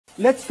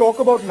Let's talk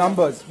about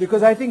numbers,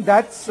 because I think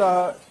that's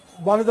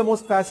one of the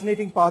most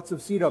fascinating parts of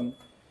Serum.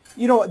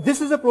 You know, this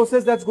is a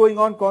process that's going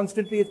on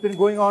constantly. It's been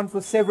going on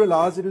for several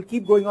hours. It'll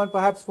keep going on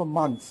perhaps for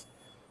months.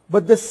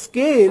 But the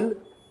scale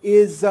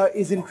is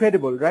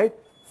incredible, right?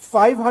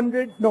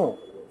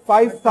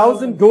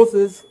 5,000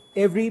 doses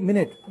every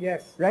minute.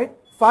 Yes. Right?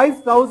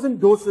 5,000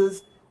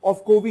 doses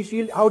of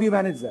Covishield. How do you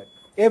manage that?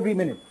 Every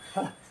minute.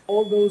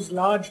 All those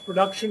large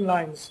production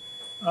lines,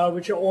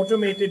 which are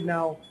automated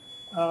now,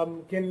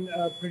 can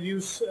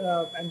produce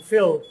and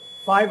fill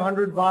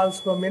 500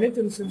 vials per minute.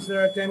 And since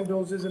there are 10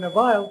 doses in a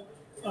vial,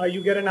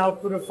 you get an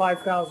output of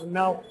 5,000.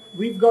 Now,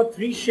 we've got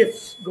 3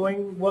 shifts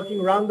working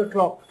around the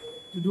clock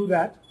to do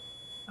that.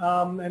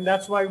 And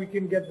that's why we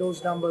can get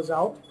those numbers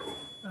out.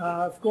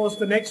 Of course,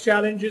 the next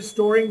challenge is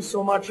storing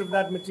so much of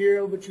that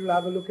material, which you'll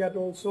have a look at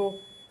also,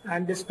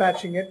 and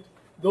dispatching it.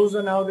 Those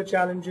are now the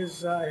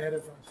challenges ahead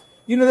of us.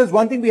 You know, there's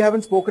one thing we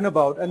haven't spoken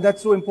about, and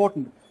that's so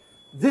important.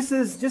 This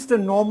is just a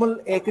normal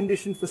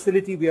air-conditioned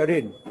facility we are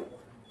in.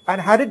 And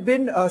had it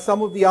been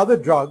some of the other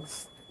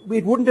drugs,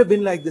 it wouldn't have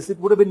been like this. It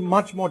would have been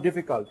much more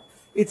difficult.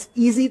 It's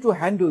easy to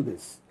handle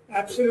this.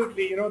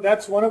 Absolutely. You know,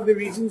 that's one of the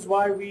reasons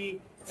why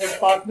we have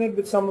partnered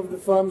with some of the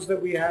firms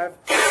that we have,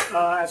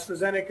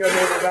 AstraZeneca,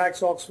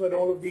 Novavax, Oxford,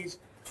 all of these,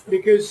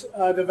 because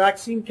the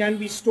vaccine can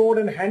be stored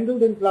and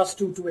handled in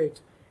 +2 to 8.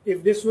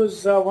 If this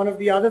was one of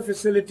the other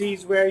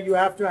facilities where you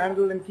have to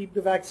handle and keep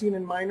the vaccine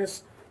in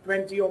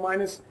 -20 or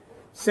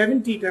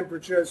 -70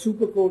 temperature,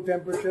 super cold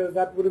temperature,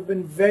 that would have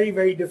been very,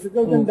 very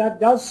difficult, and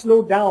that does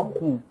slow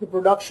down the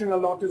production a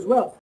lot as well.